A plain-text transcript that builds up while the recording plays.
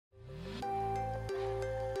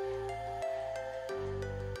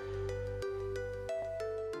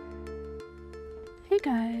Hey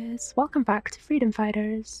guys, welcome back to Freedom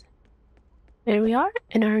Fighters. Here we are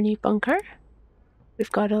in our new bunker.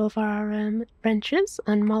 We've got all of our wrenches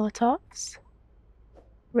and molotovs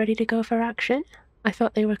ready to go for action. I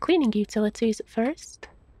thought they were cleaning utilities at first,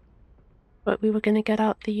 but we were going to get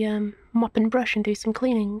out the mop and brush and do some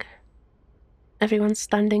cleaning. Everyone's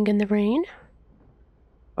standing in the rain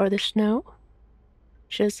or the snow,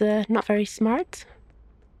 which is not very smart.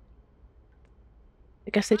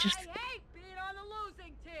 I guess they just...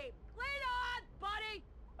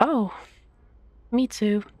 Oh, me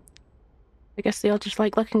too. I guess they all just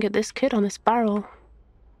like looking at this kid on this barrel.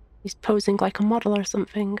 He's posing like a model or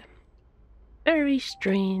something. Very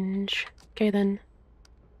strange. Okay then.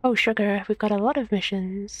 Oh, sugar, we've got a lot of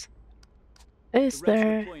missions. Is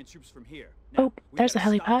there... Oh, there's a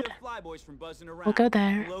helipad. We'll go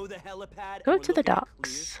there. Go to the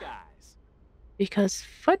docks. Because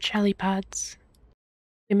fudge helipads.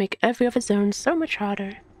 They make every other zone so much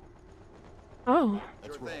harder. Oh.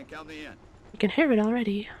 You can hear it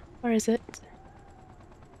already. Where is it?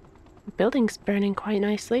 The building's burning quite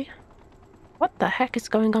nicely. What the heck is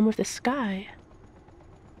going on with the sky?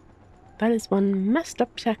 That is one messed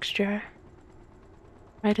up texture.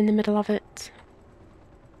 Right in the middle of it.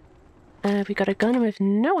 We got a gun with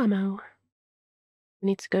no ammo. We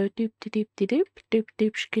need to go doop-de-doop-de-doop,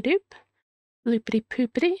 doop-doop-shki-doop,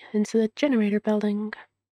 loopity-poopity into the generator building.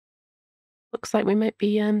 Looks like we might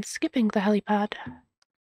be skipping the helipad.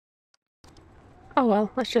 Oh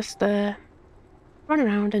well, let's just run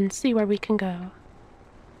around and see where we can go.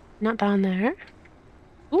 Not down there.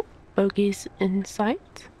 Oop, bogeys in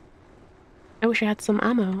sight. I wish I had some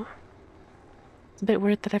ammo. It's a bit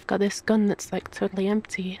weird that I've got this gun that's like totally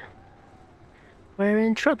empty. We're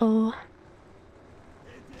in trouble.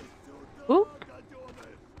 Oop.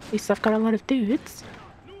 At least I've got a lot of dudes.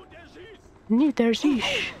 New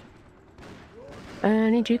derzish.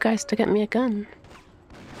 I need you guys to get me a gun.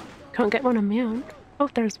 Can't get one on my own. Oh,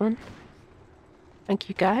 there's one. Thank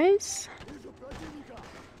you guys.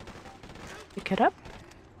 Pick it up.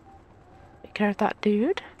 Take care of that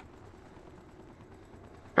dude.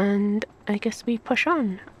 And I guess we push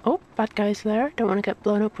on. Oh, bad guys there. Don't want to get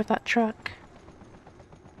blown up with that truck.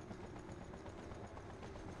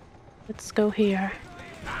 Let's go here.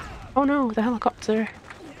 Oh no, the helicopter.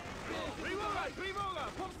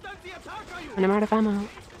 And I'm out of ammo.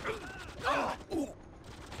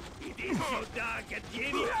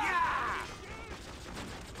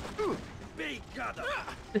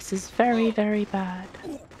 This is very, very bad.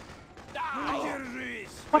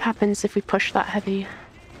 What happens if we push that heavy?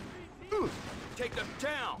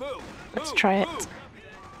 Let's try it.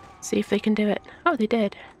 See if they can do it. Oh, they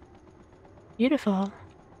did. Beautiful.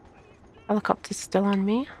 Helicopter's still on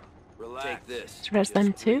me. Let's res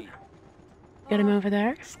them too. Get him over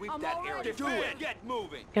there.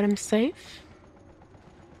 Get him safe.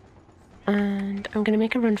 And I'm gonna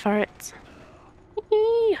make a run for it.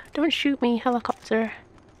 Eee, don't shoot me, helicopter.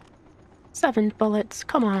 7 bullets,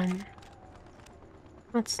 come on.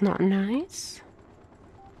 That's not nice.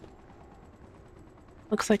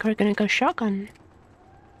 Looks like we're gonna go shotgun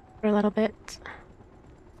for a little bit.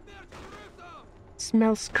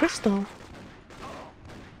 Smells crystal.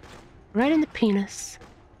 Right in the penis.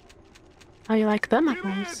 How you like them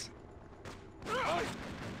apples?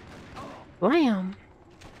 Blam!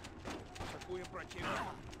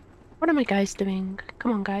 What are my guys doing?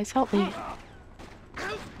 Come on guys, help me.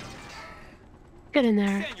 Get in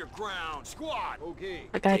there.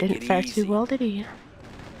 That guy didn't fare too well, did he?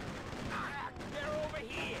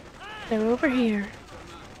 They're over here.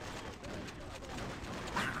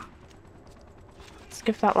 Let's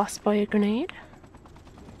give that last boy a grenade.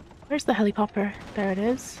 Where's the helipopper? There it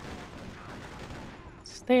is.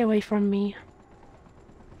 Stay away from me.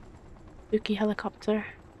 Spooky helicopter.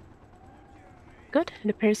 Good, it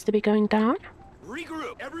appears to be going down.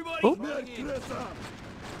 Regroup, everybody. Oh.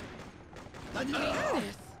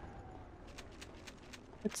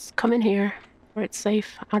 Let's come in here, where it's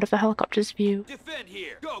safe, out of the helicopter's view. Defend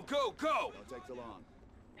here. Go, go, go.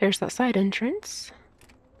 Here's that side entrance.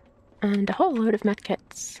 And a whole load of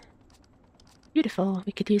medkits. Beautiful,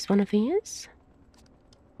 we could use one of these.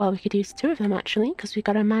 Well, we could use 2 of them actually, because we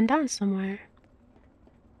got a man down somewhere.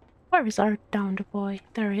 Where is our downed boy?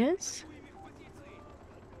 There he is.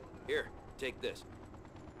 Here, take this.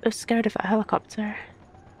 I'm scared of that helicopter.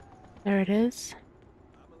 There it is.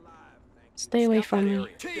 Stay away from me.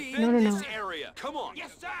 No, no, no. Come on.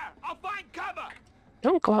 Yes, sir. I'll find cover.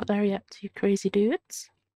 Don't go out there yet, you crazy dudes.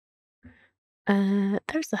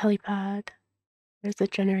 There's the helipad. There's the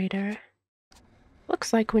generator.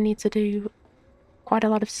 Looks like we need to do quite a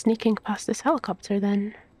lot of sneaking past this helicopter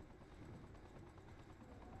then.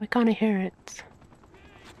 I can't hear it.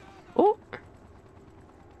 Oh!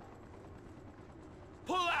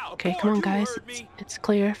 Pull out. Okay, Abort, come on, you guys. heard me. It's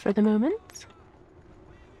clear for the moment.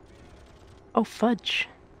 Oh, fudge.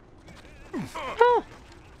 Oh!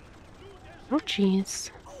 Oh, jeez.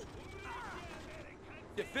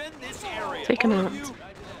 Defend this area. Take him All out. of you.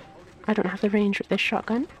 I don't have the range with this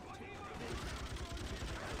shotgun.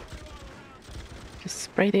 Just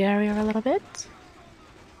spray the area a little bit.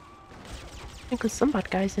 I think there's some bad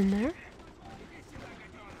guys in there.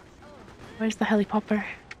 Where's the helicopter?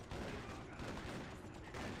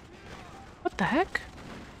 What the heck?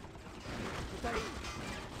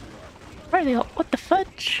 Where are they all? What the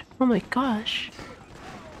fudge? Oh my gosh.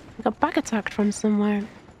 I got back attacked from somewhere.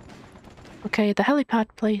 Okay, the helipad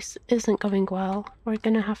place isn't going well. We're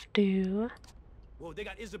gonna have to... Whoa, they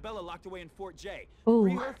got Isabella locked away in Fort J. Ooh.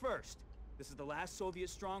 Free her first. This is the last Soviet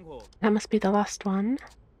stronghold. That must be the last one.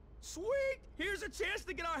 Sweet! Here's a chance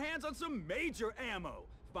to get our hands on some major ammo.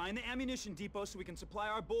 Find the ammunition depot so we can supply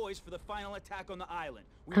our boys for the final attack on the island.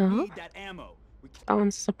 We need that ammo. That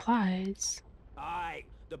one's supplies. Aye.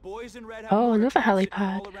 The boys in red have Oh, mortar another traps sitting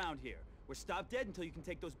helipad. all around here. We're stop dead until you can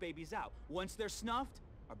take those babies out. Once they're snuffed,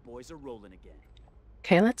 our boys are rolling again.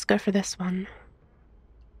 Okay, let's go for this one.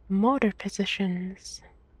 Mortar positions.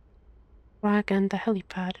 Flag and the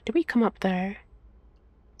helipad. Do we come up there?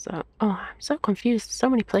 So, oh, I'm so confused. So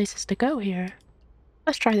many places to go here.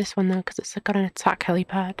 Let's try this one though, because it's got an attack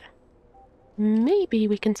helipad. Maybe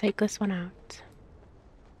we can take this one out.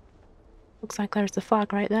 Looks like there's the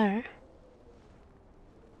flag right there.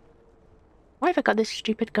 Why have I got this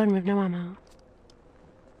stupid gun with no ammo?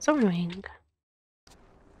 So annoying.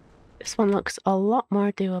 This one looks a lot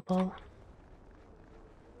more doable.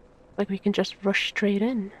 Like we can just rush straight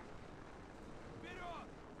in.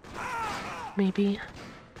 Maybe.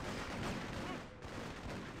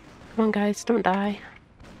 Come on guys, don't die.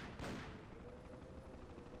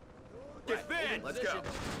 Defend. Let's go.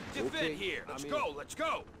 Defend here. Let's go. Let's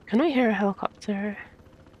go. Can I hear a helicopter?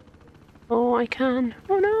 Oh, I can.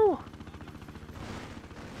 Oh no!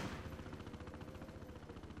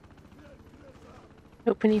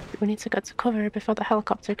 Nope, we need to get to cover before the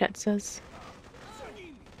helicopter gets us.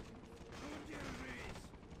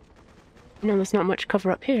 I know there's not much cover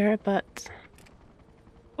up here, but...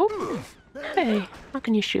 Oh! Hey! How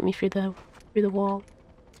can you shoot me through the wall?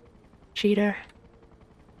 Cheater.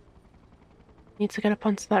 Need to get up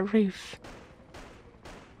onto that roof.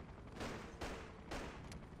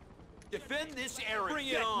 Defend this area. Bring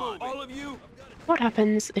it on. All of you. What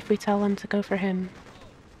happens if we tell them to go for him?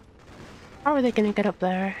 How are they gonna get up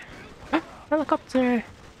there? Ah, helicopter!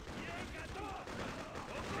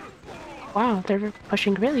 Wow, they're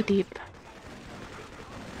pushing really deep.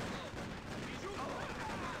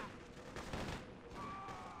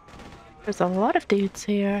 There's a lot of dudes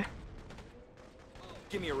here.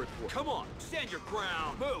 Give me a report. Come on. Stand your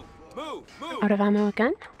ground. Move. Move. Move. Out of ammo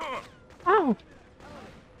again? Ow!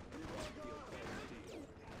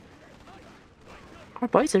 Our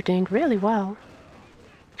boys are doing really well.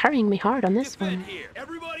 Carrying me hard on this Defend one. here.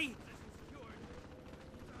 Everybody.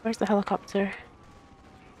 Where's the helicopter?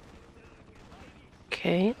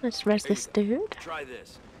 Okay, let's res this dude. Try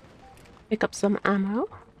this. Pick up some ammo.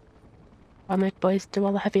 While my boys do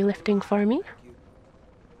all the heavy lifting for me.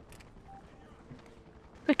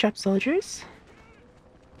 Good job, soldiers.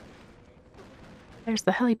 There's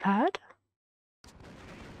the helipad.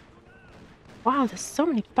 Wow, there's so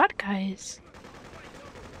many bad guys.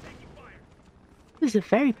 This is a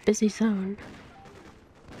very busy zone.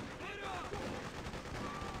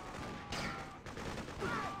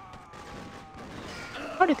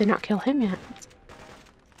 How did they not kill him yet?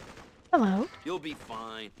 Hello. You'll be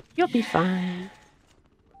fine. You'll be fine.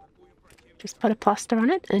 Just put a plaster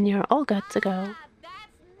on it and you're all good to go.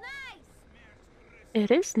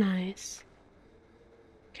 It is nice.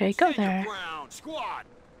 Okay, go Stand your there. ground. Squad.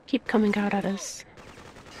 Keep coming out at us.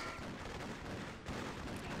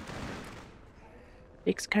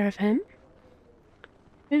 Takes care of him.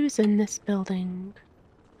 Who's in this building?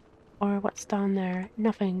 Or what's down there?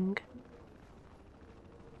 Nothing.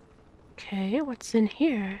 Okay, what's in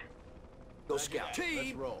here? Go scout. Team.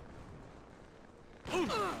 Let's roll.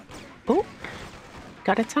 Oh,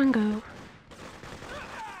 got a tango.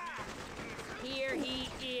 Here he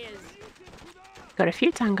is. Got a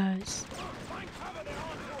few tangos.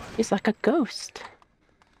 He's like a ghost.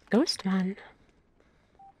 Ghost man.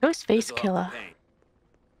 Ghost face killer.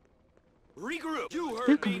 Regroup. You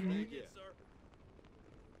heard me.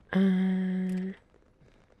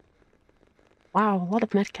 Wow, a lot of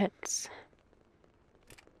medkits.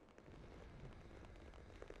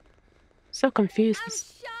 So confused. I'm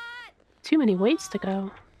There's shot. too many ways to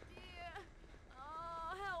go.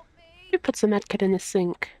 puts a medkit in the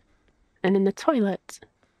sink and in the toilet.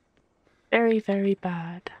 Very, very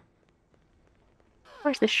bad.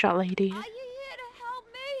 Where's this shot lady? Are you here to help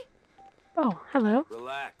me? Oh, hello.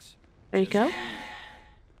 Relax. There you go.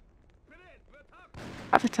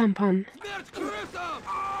 Have a tampon.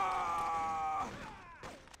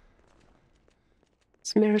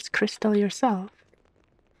 Smears crystal yourself.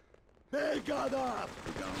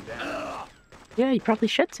 Yeah, you probably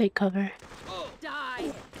should take cover.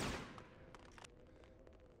 Die.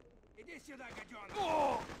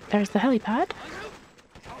 There's the helipad.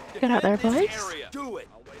 Get out there, boys. Do it.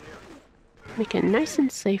 Make it nice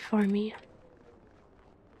and safe for me.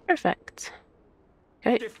 Perfect.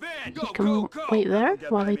 Okay, Defend. you can wait there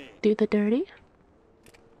while I do the dirty.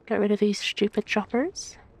 Get rid of these stupid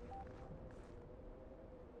choppers.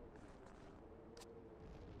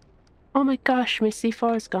 Oh my gosh, my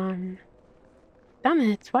C4 is gone. Damn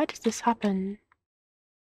it, why does this happen?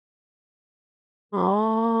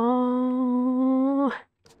 Oh.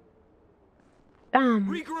 Damn.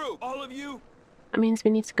 Regroup, all of you. That means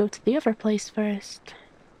we need to go to the other place first.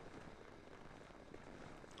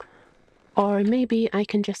 Or maybe I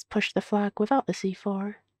can just push the flag without the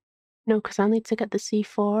C4. No, because I'll need to get the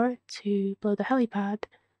C4 to blow the helipad,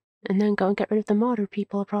 and then go and get rid of the mortar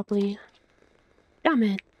people, probably. Damn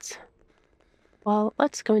it. Well,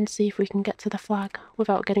 let's go and see if we can get to the flag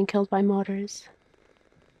without getting killed by mortars.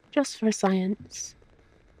 Just for science.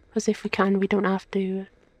 Because if we can, we don't have to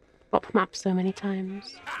swap maps so many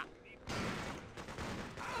times.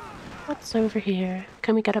 What's over here?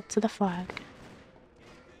 Can we get up to the flag?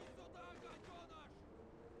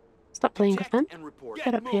 Stop playing with them.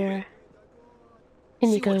 Get up here. In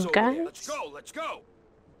you go, guys. Let's go, let's go.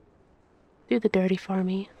 Do the dirty for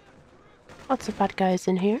me. Lots of bad guys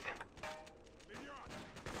in here.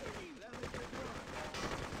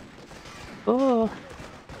 Oh,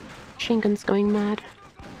 machine gun's going mad.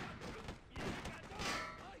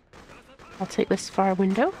 I'll take this far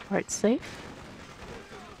window where it's safe.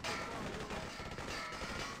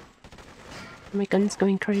 My gun's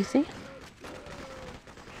going crazy.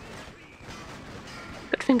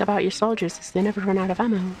 Good thing about your soldiers is they never run out of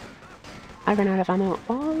ammo. I run out of ammo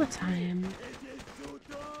all the time.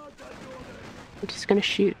 I'm just gonna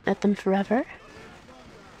shoot at them forever.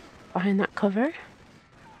 Behind that cover.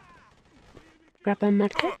 Grab them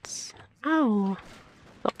medkits. Ow!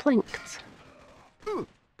 Got plinked.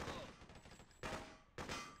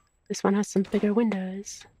 This one has some bigger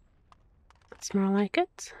windows. That's more like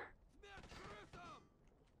it.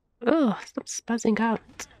 Ugh, stop spazzing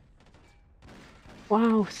out.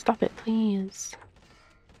 Wow, stop it, please.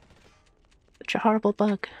 Such a horrible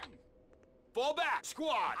bug. Fall back,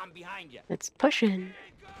 squad. I'm behind you. It's pushing.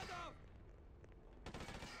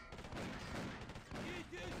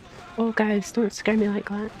 Oh, guys, don't scare me like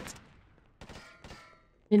that.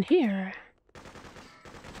 In here.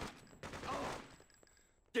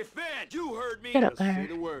 Defend. You heard me. Get up there.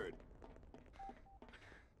 Say the word.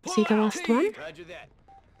 See the last one? Roger that.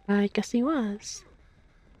 I guess he was.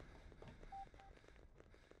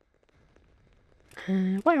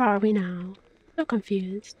 Where are we now? So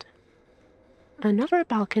confused. Another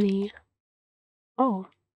balcony. Oh.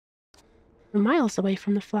 We're miles away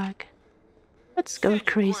from the flag. Let's go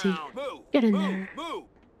crazy. Get in there. Move.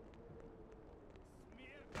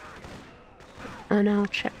 And I'll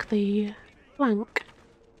check the flank.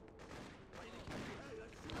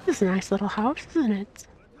 This is a nice little house, isn't it?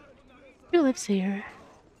 Who lives here?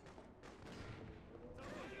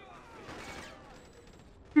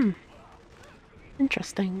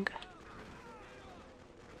 Interesting.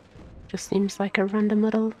 Just seems like a random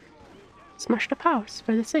little smashed up house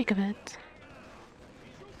for the sake of it.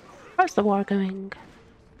 How's the war going?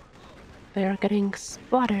 They are getting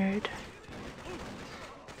splattered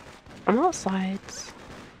from all sides.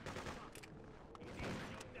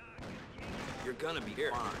 You're gonna be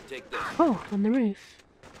here. Take this. Oh, on the roof.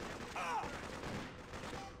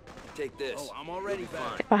 Take this. Oh, I'm already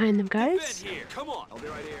fine. Get behind them, Defend guys. here. Come on. I'll be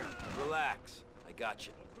right here. Relax. I got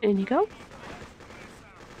you. In you go.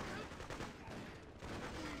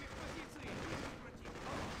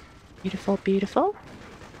 Beautiful, beautiful.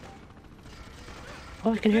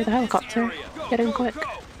 Oh, I can hear the helicopter. Get in quick.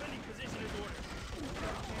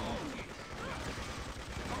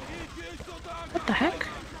 What the heck?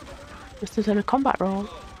 This is in a combat role.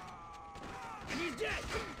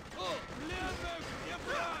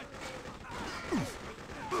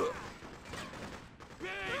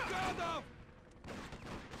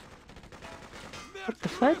 What the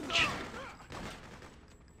fudge?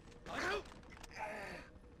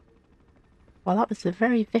 Well, that was a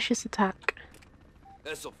very vicious attack.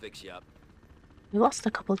 This'll fix you up. We lost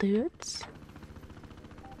a couple dudes.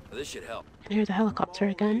 This should help. Can hear the helicopter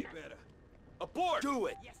again. Abort! Do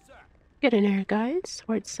it! Yes, sir. Get in here, guys,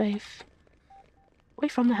 where it's safe. Away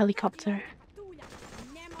from the helicopter.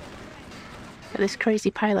 Got this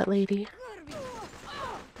crazy pilot lady.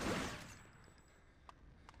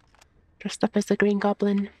 Dressed up as the Green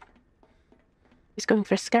Goblin. He's going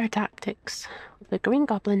for scare tactics, with the Green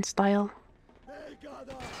Goblin style.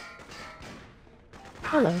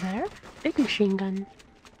 Hello there. Big machine gun.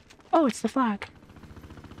 Oh, it's the flag.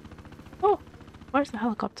 Oh, where's the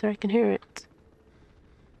helicopter? I can hear it.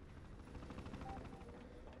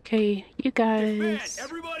 Okay, you guys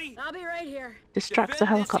Everybody! I'll be right here. distract the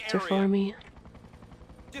helicopter for me.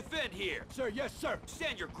 Defend here! Sir, yes, sir.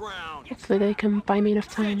 Stand your ground! Hopefully they can buy me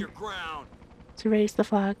enough Stand time your ground! to raise the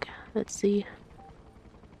flag. Let's see.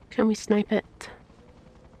 Can we snipe it?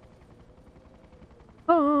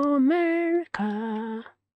 Oh, America,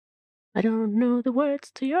 I don't know the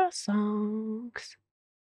words to your songs.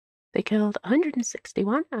 They killed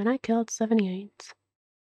 161 and I killed 78.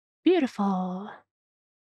 Beautiful.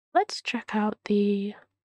 Let's check out the...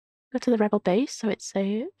 Go to the rebel base so it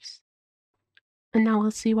saves. And now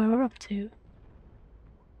we'll see where we're up to.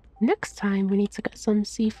 Next time we need to get some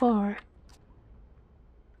C4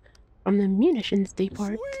 from the munitions depot.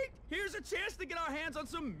 Sweet! Here's a chance to get our hands on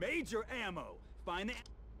some major ammo. Find the...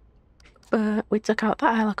 But we took out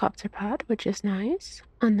that helicopter pad, which is nice,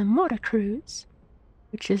 and the mortar crews,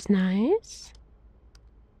 which is nice.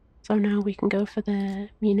 So now we can go for the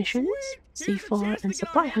munitions, C4 and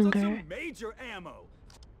supply hunger,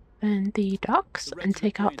 and the docks, and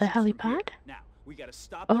take out the helipad.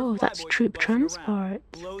 Oh, that's troop transport.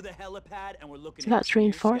 So that's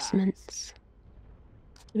reinforcements.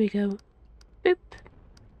 Here we go. Boop,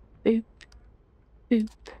 boop, boop.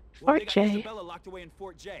 Fort J.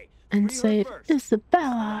 And save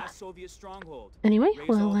Isabella. Anyway,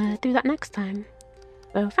 we'll do that next time.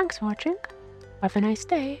 So thanks for watching. Have a nice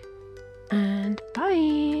day. And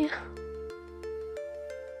bye.